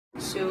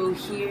So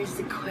here's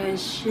the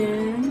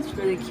questions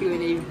for the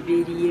Q&A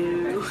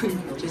video.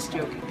 Just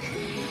joking.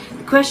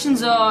 The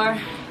questions are,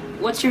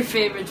 what's your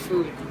favorite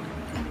food?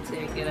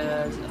 Take it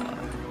as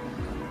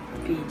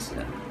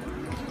pizza.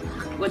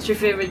 What's your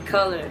favorite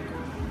color?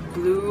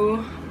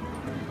 Blue.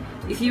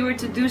 If you were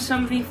to do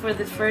something for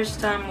the first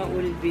time, what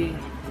would it be?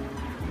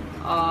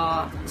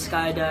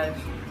 Skydive.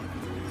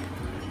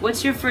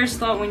 What's your first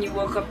thought when you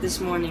woke up this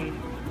morning?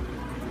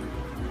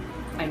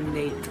 I'm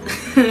late.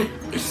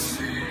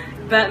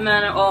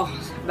 Batman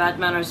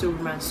or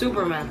Superman?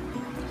 Superman.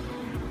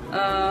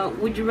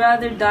 Would you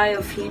rather die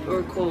of heat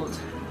or cold?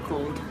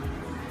 Cold.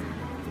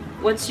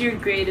 What's your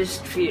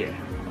greatest fear?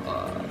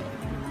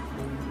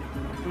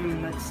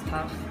 That's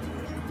tough.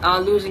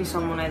 Losing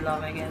someone I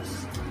love, I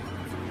guess.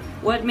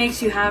 What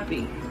makes you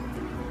happy?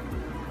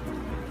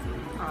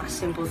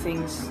 Simple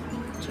things.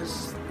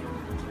 Just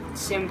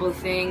simple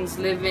things.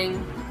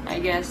 Living, I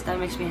guess, that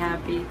makes me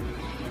happy.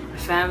 My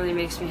family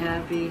makes me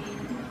happy.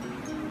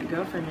 My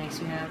girlfriend makes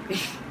me happy.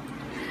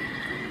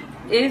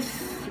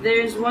 If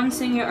there's one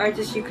singer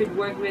artist you could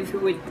work with, who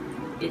would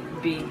it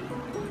be?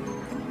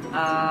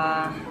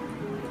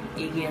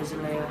 Iggy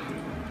Azalea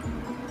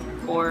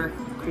or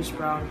Chris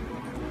Brown.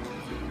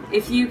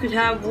 If you could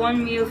have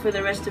one meal for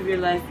the rest of your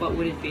life, what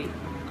would it be?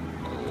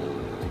 Oh,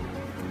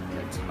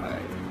 that's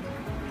hard.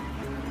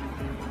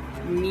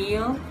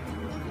 Meal?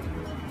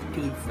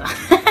 Pizza.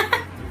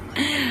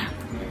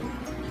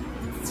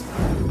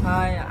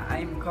 Hi,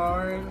 I'm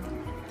Carl.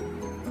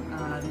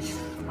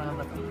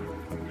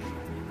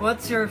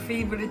 What's your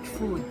favorite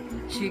food?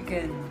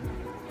 Chicken.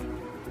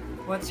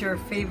 What's your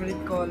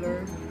favorite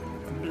color?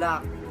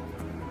 Black.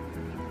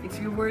 If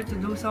you were to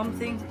do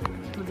something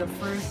for the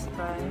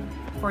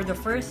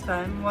first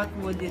time, what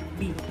would it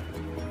be?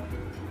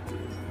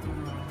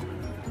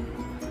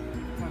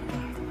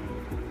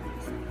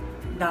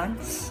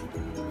 Dance.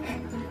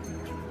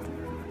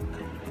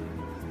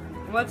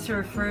 What's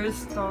your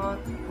first thought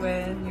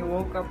when you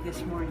woke up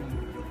this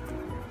morning?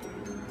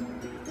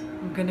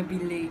 I'm gonna be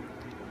late.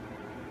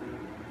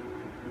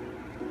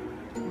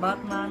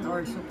 Batman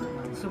or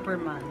Superman?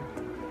 Superman.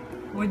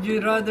 Would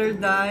you rather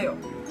die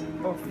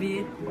of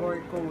heat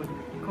or cold?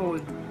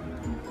 Cold.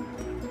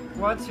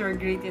 What's your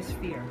greatest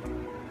fear?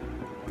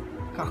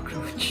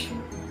 Cockroach.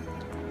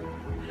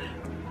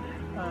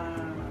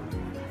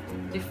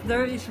 If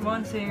there is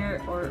one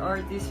singer or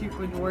artist you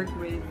could work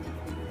with,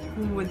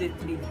 who would it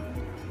be?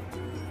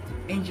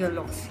 Angel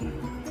Oxy.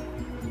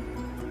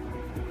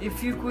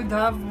 If you could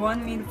have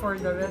one meal for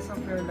the rest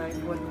of your life,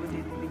 what would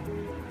it be?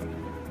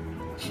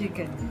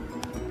 Chicken.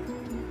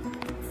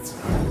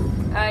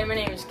 Hi, my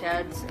name is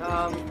Kads.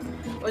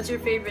 What's your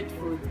favorite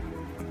food?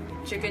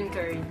 Chicken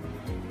curry.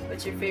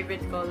 What's your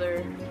favorite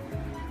color?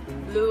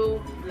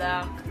 Blue,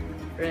 black,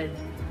 red.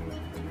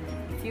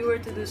 If you were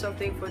to do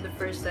something for the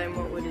first time,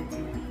 what would it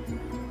be?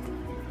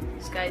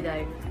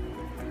 Skydive.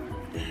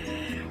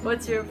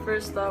 What's your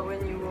first thought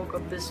when you woke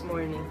up this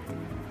morning?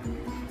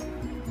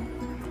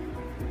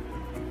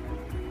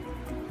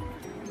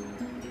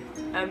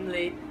 I'm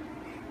late.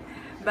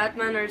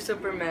 Batman or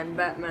Superman?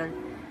 Batman.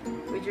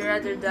 Would you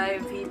rather die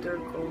of heat or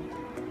cold?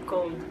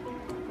 Cold.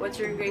 What's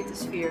your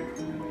greatest fear?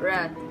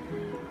 Rat.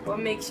 What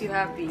makes you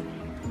happy?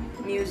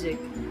 Music.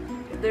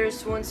 If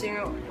there's one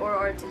singer or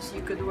artist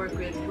you could work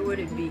with, who would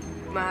it be?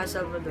 Maha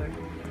Salvador.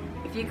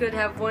 If you could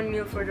have one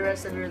meal for the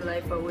rest of your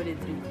life, what would it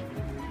be?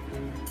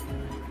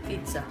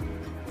 Pizza.